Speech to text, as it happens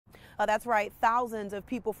That's right. Thousands of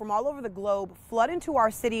people from all over the globe flood into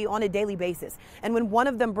our city on a daily basis. And when one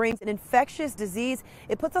of them brings an infectious disease,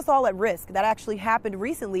 it puts us all at risk. That actually happened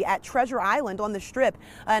recently at Treasure Island on the Strip.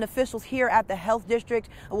 And officials here at the health district,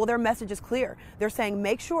 well, their message is clear. They're saying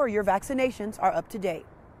make sure your vaccinations are up to date.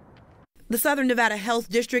 The Southern Nevada Health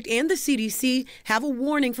District and the CDC have a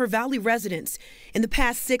warning for Valley residents. In the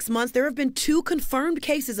past 6 months, there have been 2 confirmed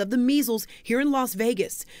cases of the measles here in Las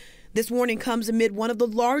Vegas. This warning comes amid one of the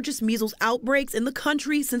largest measles outbreaks in the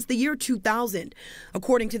country since the year 2000.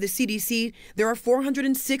 According to the CDC, there are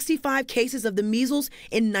 465 cases of the measles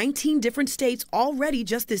in 19 different states already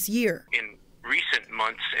just this year. In recent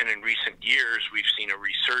months and in recent years, we've seen a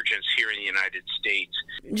resurgence here in the United States.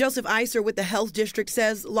 Joseph Iser with the health district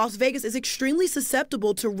says Las Vegas is extremely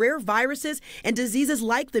susceptible to rare viruses and diseases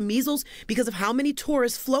like the measles because of how many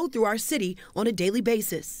tourists flow through our city on a daily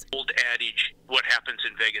basis. Old adage, what happens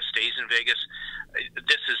in Vegas stays in Vegas.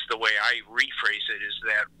 This is the way I rephrase it, is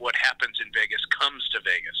that what happens in Vegas comes to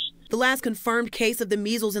Vegas. The last confirmed case of the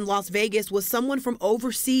measles in Las Vegas was someone from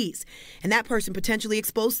overseas, and that person potentially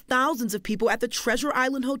exposed thousands of people at the Treasure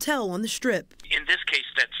Island Hotel on the Strip. In this case,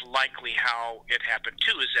 that's likely how it happened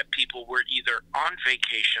too, is that people were either on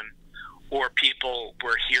vacation or people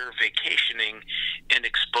were here vacationing and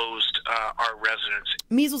exposed our residents.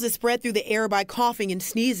 Measles is spread through the air by coughing and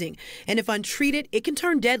sneezing, and if untreated, it can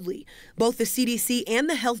turn deadly. Both the CDC and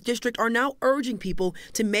the health district are now urging people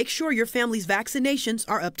to make sure your family's vaccinations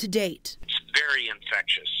are up to date. It's very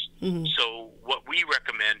infectious. So what we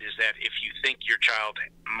recommend is that if you think your child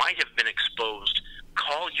might have been exposed,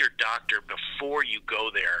 call your doctor before you go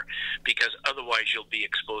there, because otherwise you'll be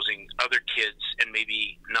exposing other kids and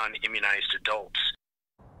maybe non-immunized adults.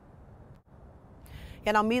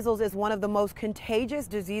 Yeah, now measles is one of the most contagious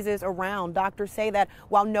diseases around. Doctors say that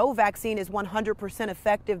while no vaccine is 100%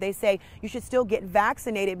 effective, they say you should still get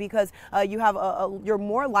vaccinated because you're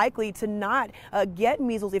more likely to not get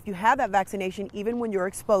measles if you have that vaccination, even when you're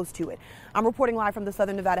exposed to it. I'm reporting live from the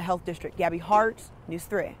Southern Nevada Health District. Gabby Hart, News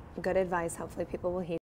 3. Good advice. Hopefully people will heed.